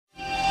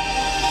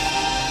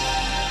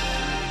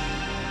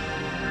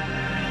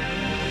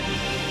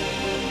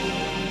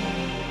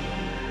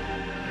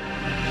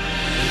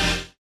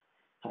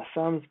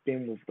Hassam's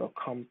been with the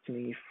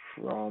company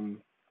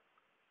from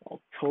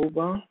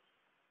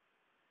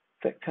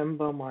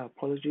September, my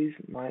apologies,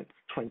 9th,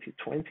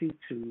 2020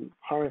 to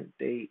current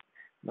date,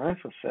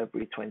 9th of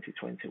February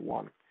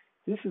 2021.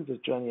 This is the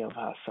journey of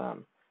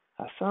Hassam.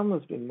 Hassam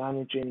has been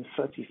managing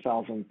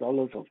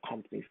 $30,000 of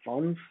company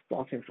funds,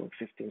 starting from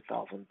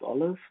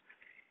 $15,000.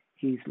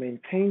 He's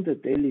maintained a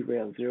daily rate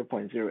of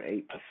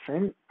 0.08%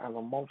 and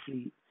a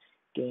monthly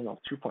gain of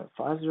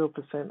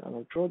 2.50% and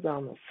a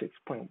drawdown of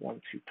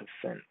 6.12%.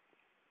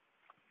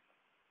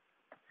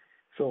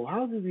 So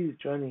how do these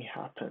journeys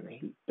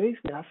happen?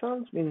 Basically,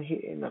 Hassam's been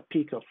hitting a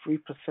peak of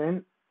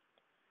 3%,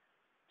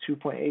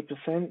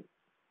 2.8%,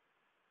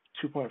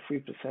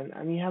 2.3%,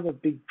 and he had a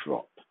big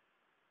drop.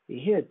 He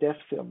hit a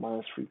deficit of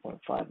minus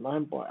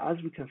 3.59, but as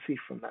we can see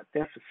from that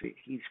deficit,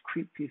 he's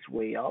creeped his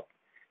way up,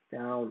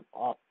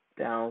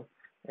 down,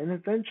 and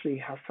eventually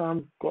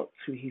Hassam got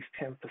to his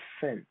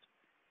 10%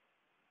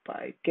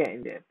 by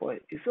getting there.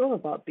 But it's all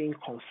about being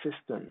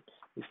consistent.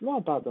 It's not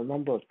about the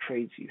number of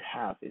trades you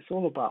have. It's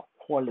all about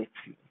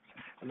quality.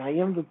 And at the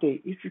end of the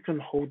day, if you can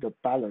hold a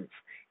balance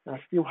and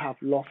still have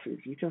losses,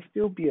 you can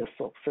still be a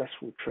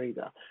successful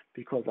trader,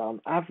 because on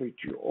average,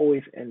 you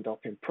always end up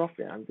in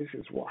profit. And this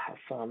is what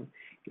Hassam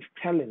is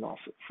telling us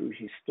through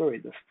his story.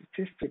 The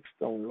statistics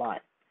don't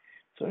lie.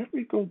 So if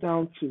we go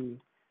down to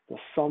the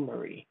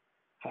summary,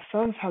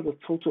 Hassam's had a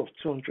total of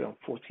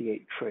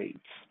 248 trades.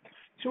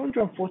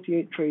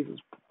 248 trades is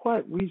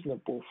quite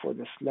reasonable for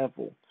this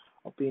level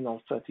of being on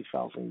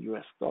 30,000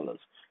 US dollars.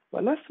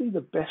 But let's see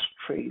the best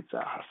trades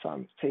that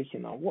Hassam's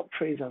taken. And what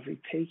trades has he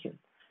taken?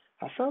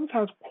 Hassam's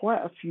has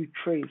quite a few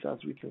trades, as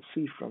we can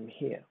see from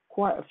here,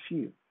 quite a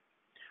few.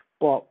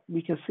 But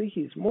we can see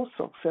his most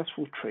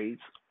successful trades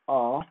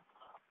are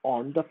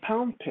on the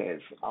pound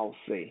pairs, I'll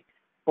say.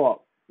 But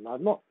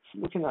I'm not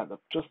looking at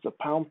just the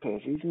pound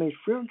pairs. He's made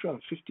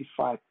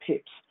 355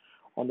 pips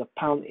on the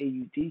pound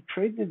AUD,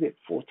 traded it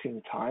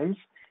 14 times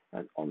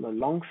and on the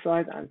long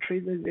side, and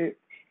traded it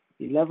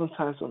 11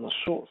 times on the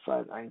short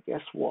side. And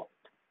guess what?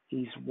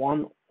 He's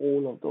won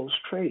all of those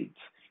trades,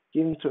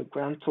 giving to a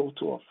grand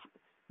total of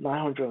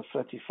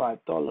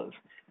 $935.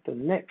 The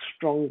next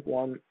strong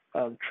one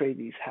trade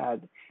he's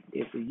had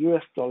is the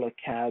US dollar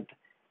CAD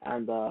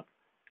and the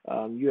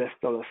US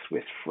dollar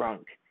Swiss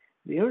franc.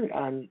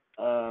 The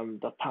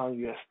pound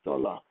US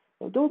dollar.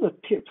 Although the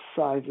pip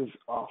sizes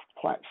are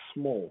quite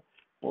small,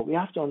 but we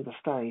have to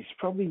understand he's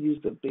probably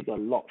used a bigger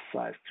lot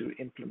size to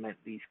implement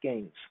these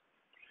gains.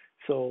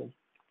 So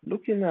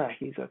looking at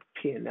his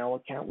P&L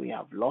account, we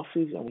have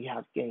losses and we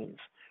have gains.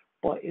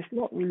 But it's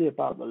not really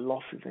about the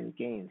losses and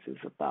gains.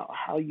 It's about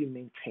how you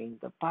maintain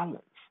the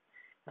balance.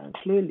 And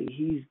clearly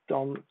he's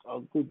done a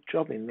good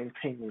job in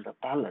maintaining the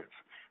balance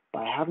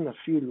by having a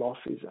few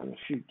losses and a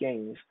few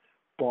gains.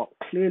 But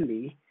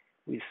clearly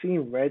we're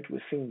seeing red,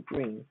 we're seeing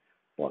green,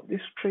 but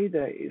this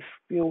trader is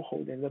still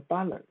holding the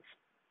balance.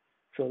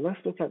 So let's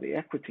look at the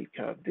equity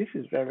curve. This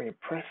is very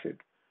impressive.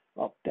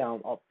 Up,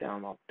 down, up,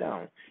 down, up,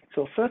 down.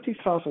 So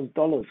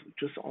 $30,000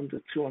 just under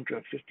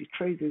 250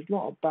 trades is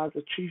not a bad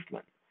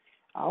achievement.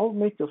 I'll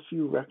make a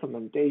few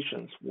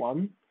recommendations.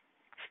 One,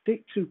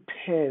 stick to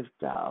pairs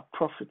that are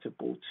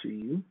profitable to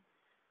you.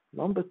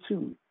 Number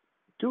two,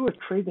 do a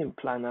trading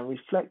plan and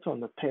reflect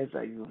on the pairs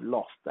that you've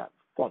lost,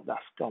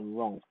 that's gone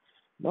wrong.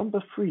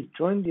 Number three,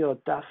 join the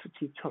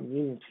AudaCity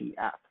community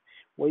app,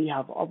 where you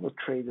have other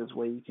traders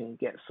where you can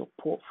get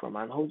support from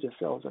and hold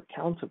yourselves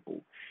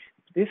accountable.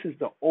 This is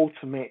the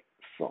ultimate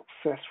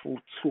successful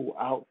tool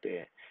out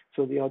there.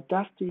 So the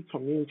AudaCity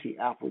community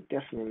app will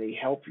definitely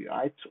help you.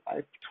 I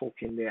talk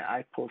in there,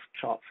 I post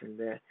charts in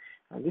there,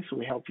 and this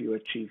will help you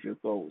achieve your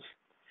goals.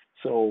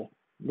 So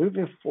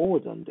moving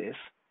forward on this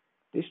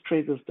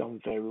trader's done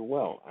very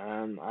well,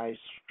 and I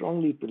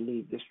strongly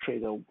believe this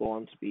trader will go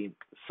on to be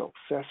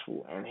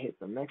successful and hit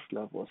the next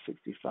level of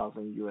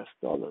 60,000 US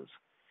dollars.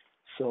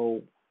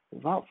 So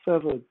without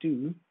further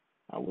ado,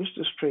 I wish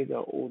this trader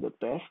all the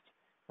best.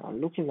 And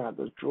looking at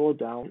the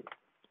drawdown,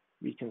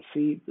 we can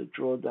see the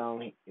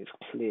drawdown is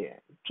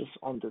clear, just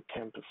under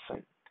 10%.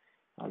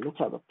 And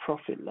look at the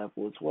profit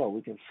level as well.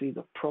 We can see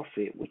the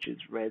profit, which is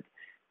red,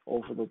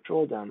 over the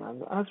drawdown.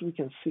 And as we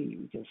can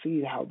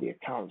see how the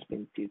account's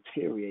been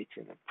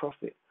deteriorating in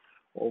profit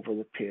over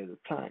the period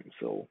of time.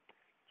 So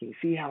you can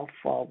see how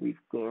far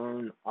we've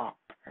grown up.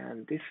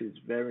 And this is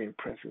very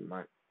impressive,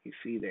 man. You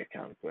see the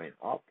account going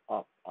up,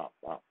 up, up,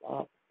 up,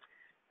 up.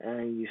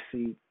 And you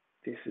see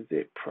this is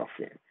it,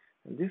 profit.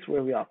 And this is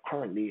where we are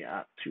currently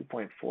at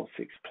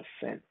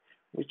 2.46%,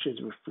 which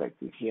is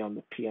reflected here on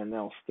the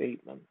P&L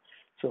statement.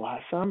 So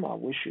Hassam, I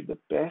wish you the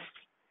best.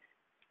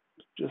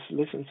 Just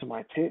listen to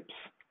my tips,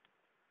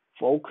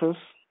 focus,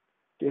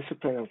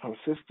 discipline and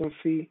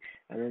consistency,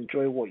 and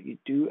enjoy what you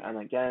do. And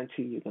I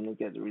guarantee you're going to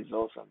get the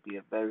results and be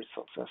a very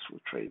successful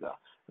trader.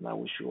 And I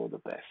wish you all the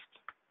best.